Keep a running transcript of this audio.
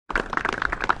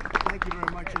Thank you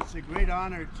very much. It's a great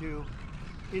honor to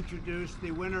introduce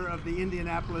the winner of the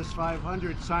Indianapolis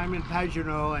 500, Simon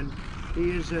Pagenaud, and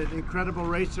he is an incredible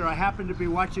racer. I happen to be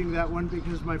watching that one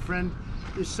because my friend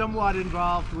is somewhat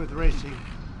involved with racing.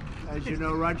 As you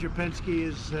know, Roger Penske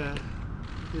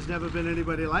has never been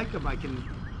anybody like him, I can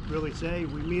really say.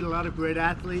 We meet a lot of great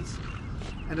athletes,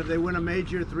 and if they win a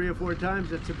major 3 or 4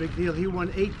 times, that's a big deal. He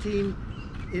won 18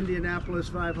 Indianapolis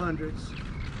 500s,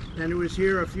 and he was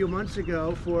here a few months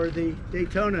ago for the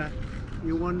Daytona.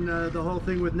 You won the whole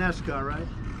thing with NASCAR, right?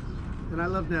 And I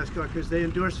love NASCAR because they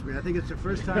endorsed me. I think it's the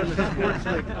first time the sports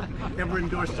league ever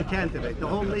endorsed a candidate. The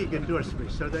whole league endorsed me,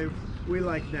 so we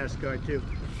like NASCAR too.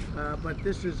 But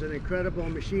this is an incredible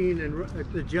machine, and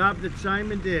the job that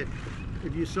Simon did,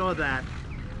 if you saw that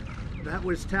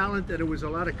was talent, and it was a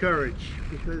lot of courage,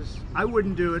 because I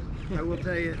wouldn't do it. I will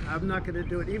tell you, I'm not going to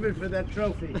do it, even for that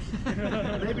trophy.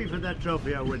 Maybe for that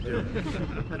trophy I would do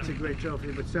it. That's a great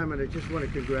trophy. But Simon, I just want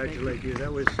to congratulate you.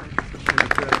 That was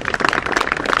incredible.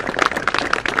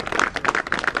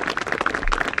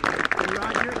 And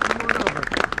Roger, come on over.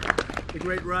 The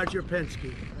great Roger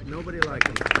Penske. Nobody like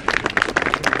him.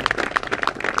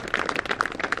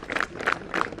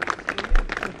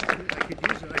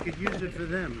 I could use it for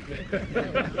them.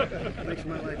 It makes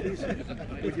my life easier.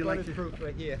 Would you like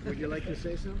to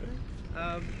say something?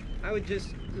 I would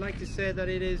just like to say that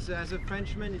it is, as a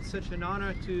Frenchman, it's such an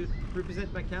honor to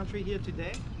represent my country here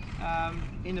today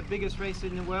in the biggest race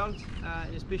in the world,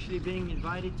 and especially being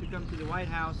invited to come to the White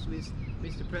House with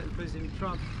Mr. President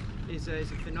Trump is a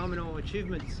phenomenal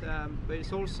achievement. But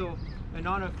it's also an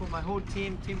honor for my whole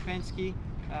team, Team Penske,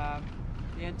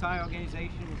 the entire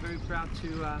organization. We're very proud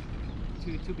to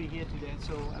be here today.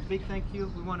 So a big thank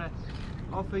you. We want to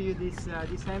offer you this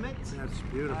helmet. That's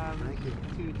beautiful. Thank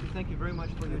you. To thank you very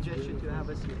much for your gesture to have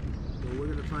us here. Well, we're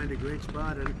going to find a great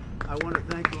spot, and I want to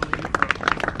thank all of you.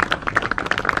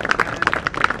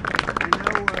 And I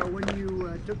know when you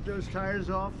took those tires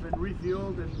off and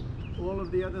refueled and all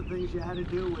of the other things you had to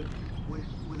do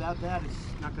without that,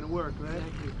 it's not going to work, right?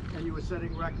 Thank you. And you were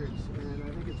setting records, and I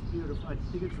think it's beautiful. I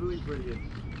think it's really brilliant.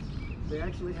 They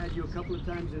actually had you a couple of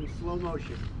times in slow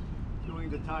motion, doing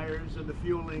the tires and the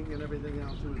fueling and everything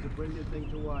else. It was a brilliant thing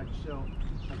to watch. So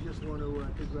I just want to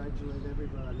congratulate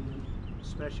everybody. And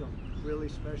special, really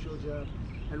special job.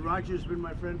 And Roger's been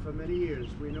my friend for many years.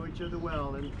 We know each other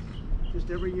well, and just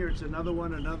every year it's another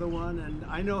one. And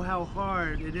I know how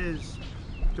hard it is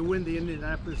to win the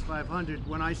Indianapolis 500.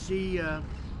 When I see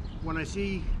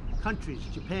countries,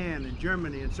 Japan and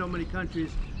Germany and so many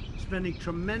countries, spending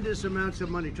tremendous amounts of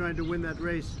money trying to win that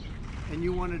race, and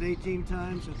you won it 18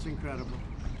 times, that's incredible.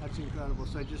 That's incredible.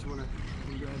 So I just want to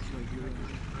congratulate you.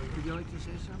 Would you like to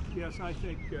say something? Yes, I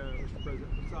think, Mr. President,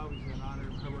 it's always an honor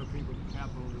to cover people at the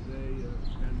Capitol today,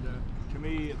 and to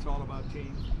me, it's all about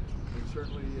team. And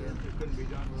certainly, it couldn't be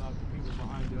done without the people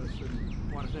behind us. And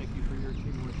I want to thank you for your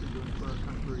team and what you're doing for our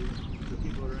country, the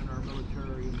people that are in our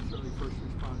military, and certainly first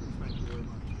responders. Thank you very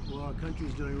much. Well, our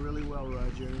country's doing really well,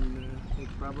 Roger, and I think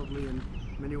probably in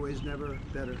many ways never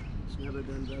better. It's never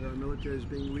been better. Our military is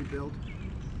being rebuilt.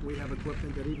 We have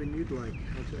equipment that even you'd like.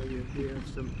 I'll tell you, we have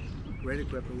some great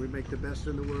equipment. We make the best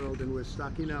in the world, and we're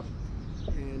stocking up.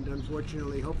 And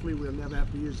unfortunately, hopefully we'll never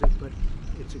have to use it, but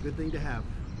it's a good thing to have.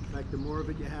 In fact, the more of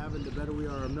it you have and the better we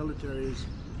are. Our military is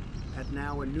at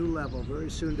now a new level, very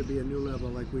soon to be a new level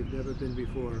like we've never been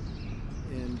before.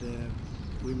 And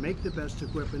we make the best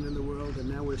equipment in the world, and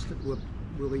now we'll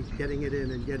be getting it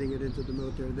in and getting it into the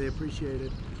military. They appreciate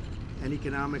it, and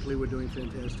economically we're doing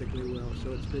fantastically well.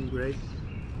 So it's been great.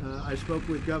 I spoke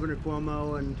with Governor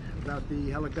Cuomo and about the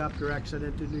helicopter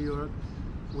accident in New York.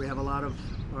 We have a lot of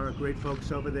our great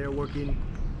folks over there working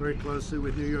very closely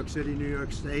with New York City, New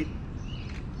York State.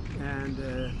 And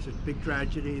it's a big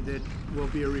tragedy that will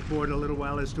be a report in a little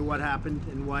while as to what happened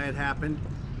and why it happened.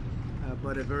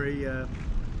 But a very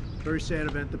sad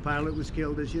event. The pilot was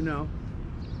killed, as you know.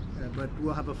 But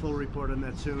we'll have a full report on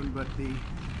that soon. But the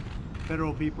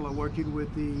federal people are working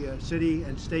with the city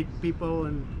and state people,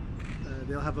 and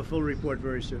they'll have a full report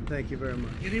very soon. Thank you very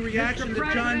much. Any reaction to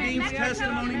John Dean's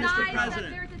testimony, Mr.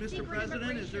 President? Mr.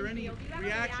 President, is there any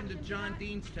reaction to John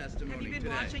Dean's testimony today? Have you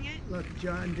been watching it? Look,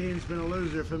 John Dean's been a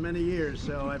loser for many years,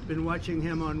 so I've been watching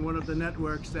him on one of the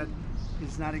networks that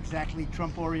is not exactly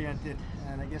Trump-oriented,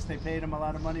 and I guess they paid him a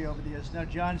lot of money over the years. Now,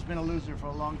 John's been a loser for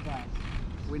a long time.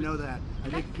 We know that. I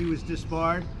think he was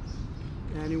disbarred,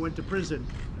 and he went to prison.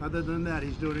 Other than that,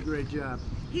 he's doing a great job.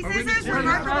 He says there's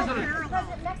remarkable parallels.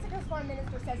 President, Mexico's foreign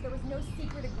minister says there was no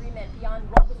secret agreement beyond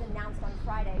what was announced on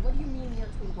Friday. What do you mean in your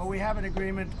tweets? Well, we have an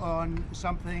agreement on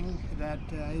something that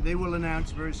they will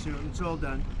announce very soon. It's all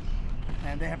done.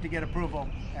 and they have to get approval,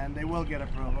 and they will get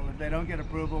approval. If they don't get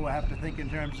approval, we'll have to think in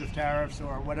terms of tariffs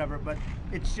or whatever, but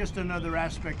it's just another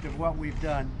aspect of what we've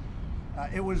done.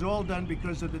 It was all done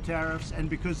because of the tariffs and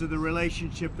because of the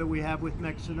relationship that we have with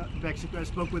Mexico. I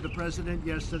spoke with the president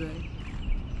yesterday,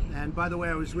 and by the way,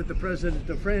 I was with the president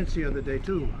of France the other day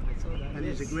too, and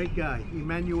he's a great guy,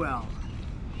 Emmanuel.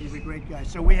 He's a great guy.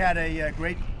 So we had a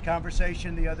great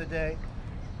conversation the other day,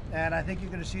 and I think you're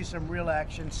going to see some real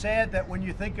action. Sad that when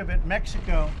you think of it,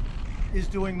 Mexico is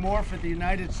doing more for the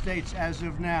United States as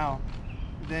of now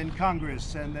than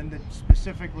Congress, and then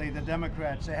specifically the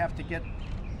Democrats. They have to get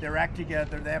their act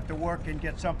together. They have to work and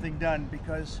get something done,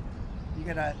 because you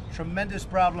get a tremendous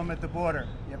problem at the border.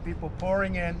 You have people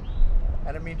pouring in,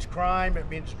 and it means crime, it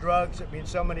means drugs, it means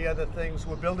so many other things.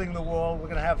 We're building the wall. We're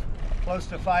going to have close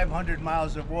to 500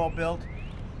 miles of wall built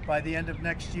by the end of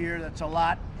next year. That's a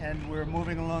lot, and we're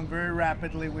moving along very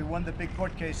rapidly. We won the big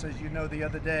court case, as you know, the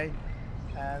other day.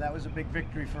 That was a big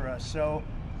victory for us. So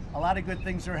a lot of good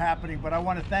things are happening, but I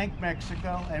want to thank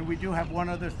Mexico, and we do have one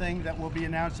other thing that will be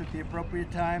announced at the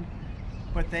appropriate time,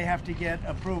 but they have to get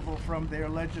approval from their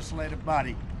legislative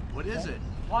body. What is it?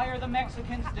 Why are the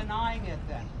Mexicans denying it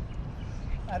then?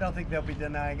 I don't think they'll be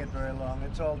denying it very long.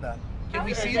 It's all done. Can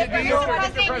we see the deal?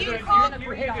 Mr. President,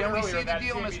 you hinted Can we earlier see in the that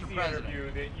deal, CNBC Mr. President?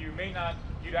 interview that you may not,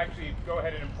 you'd actually go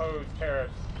ahead and impose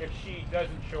tariffs if she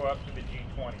doesn't show up to the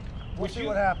G20. We'll see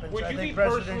what happens. Would I you think be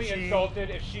President personally Xi... insulted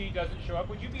if she doesn't show up?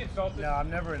 Would you be insulted? No, I'm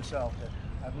never insulted.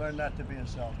 I've learned not to be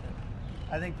insulted.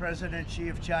 I think President Xi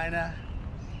of China,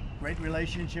 great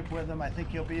relationship with him. I think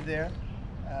he'll be there.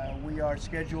 We are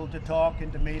scheduled to talk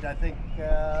and to meet. I think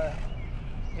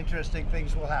interesting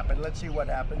things will happen. Let's see what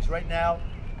happens. Right now,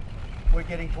 we're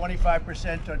getting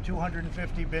 25% on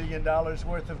 $250 billion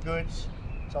worth of goods.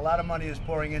 So a lot of money is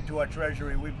pouring into our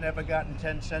treasury. We've never gotten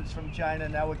 10 cents from China.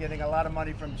 Now we're getting a lot of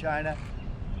money from China.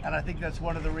 And I think that's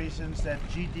one of the reasons that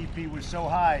GDP was so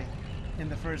high in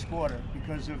the first quarter,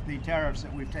 because of the tariffs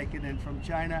that we've taken in from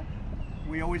China.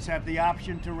 We always have the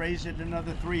option to raise it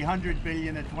another $300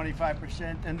 billion at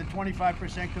 25%, and the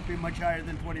 25% could be much higher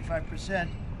than 25%.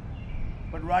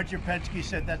 But Roger Penske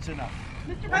said that's enough.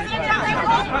 Mr. President,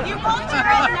 you called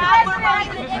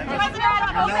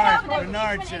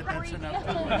Bernard said that's enough.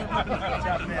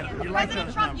 You like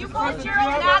those numbers? You called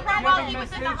Gerald Nadler while he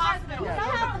was in the hospital.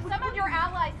 Some of your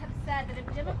allies have said that if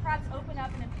Democrats open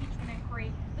up an impeachment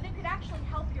inquiry, that it could actually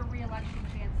help your re-election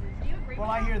chances. Do you agree with that? Well,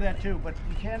 I hear that too, but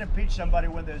you can't impeach somebody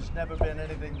when there's never been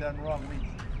anything done wrong.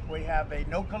 We have a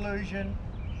no collusion.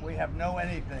 We have no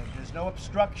anything. There's no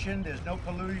obstruction. There's no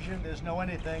collusion. There's no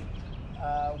anything.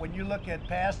 When you look at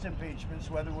past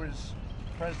impeachments, whether it was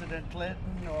President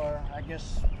Clinton or I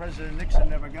guess President Nixon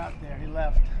never got there, he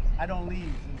left. I don't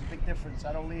leave. There's a big difference.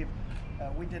 I don't leave.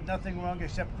 We did nothing wrong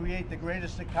except create the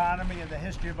greatest economy in the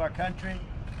history of our country.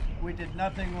 We did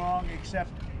nothing wrong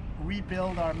except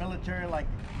rebuild our military like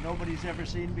nobody's ever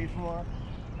seen before.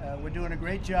 We're doing a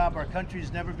great job. Our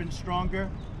country's never been stronger.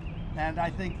 And I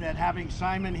think that having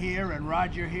Simon here and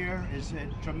Roger here is a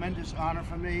tremendous honor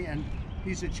for me. And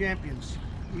these are champions.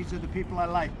 These are the people I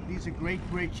like. These are great,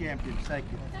 great champions. Thank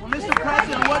you. Well, Mr.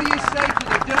 President, what do you say to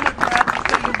the Democrats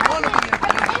that you want to be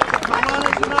impeached to run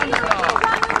as an underdog?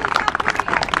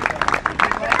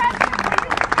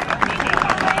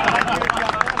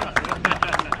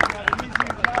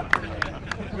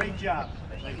 Great job.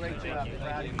 Great job.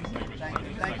 Thank you.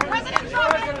 Thank you. President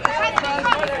Trump,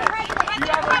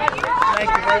 Thank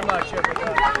you very much,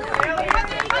 everybody.